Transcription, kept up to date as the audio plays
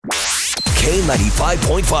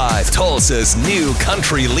K95.5, Tulsa's new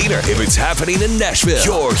country leader. If it's happening in Nashville,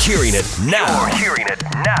 you're hearing it now.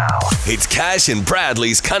 It's Cash and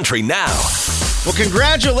Bradley's Country Now. Well,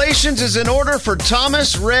 congratulations is in order for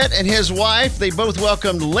Thomas Rhett and his wife. They both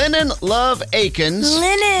welcomed Lennon Love Akins.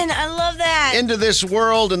 Lennon, I love that. Into this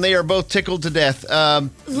world, and they are both tickled to death.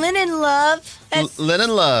 Lennon Love. Lennon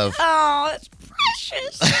Love. Oh, that's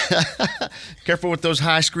precious. Careful with those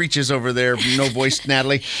high screeches over there. No voice,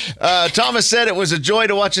 Natalie. Thomas said it was a joy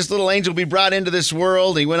to watch this little angel be brought into this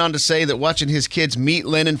world. He went on to say that watching his kids meet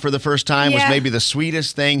Lennon for the first time was maybe the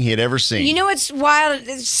sweetest thing he had ever seen. You know what's wild?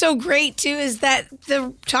 It's so great, too, is that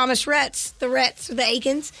the Thomas Rhetts, the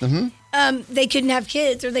Akins, they couldn't have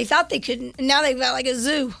kids, or they thought they couldn't, and now they've got like a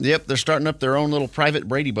zoo. Yep, they're starting up their own little private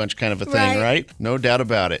Brady Bunch kind of a thing, right? No doubt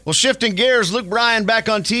about it. Well, shifting gears, Luke Bryan back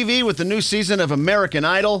on TV with the new season of American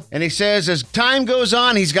Idol, and he says as time goes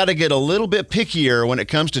on, he's got to get a little bit pickier when it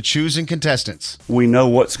comes to choosing contestants. We know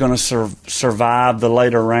what's going to survive the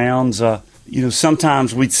later rounds.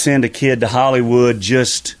 Sometimes we'd send a kid to Hollywood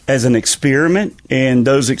just as an experiment, and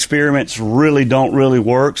those experiments don't really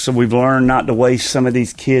work, so we've learned not to waste some of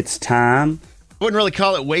these kids' time. I wouldn't really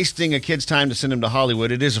call it wasting a kid's time to send him to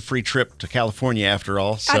Hollywood. It is a free trip to California, after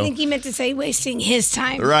all. So. I think he meant to say wasting his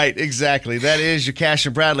time. Right, exactly. That is your Cash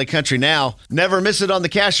and Bradley Country Now. Never miss it on the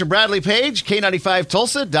Cash and Bradley page,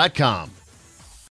 K95Tulsa.com.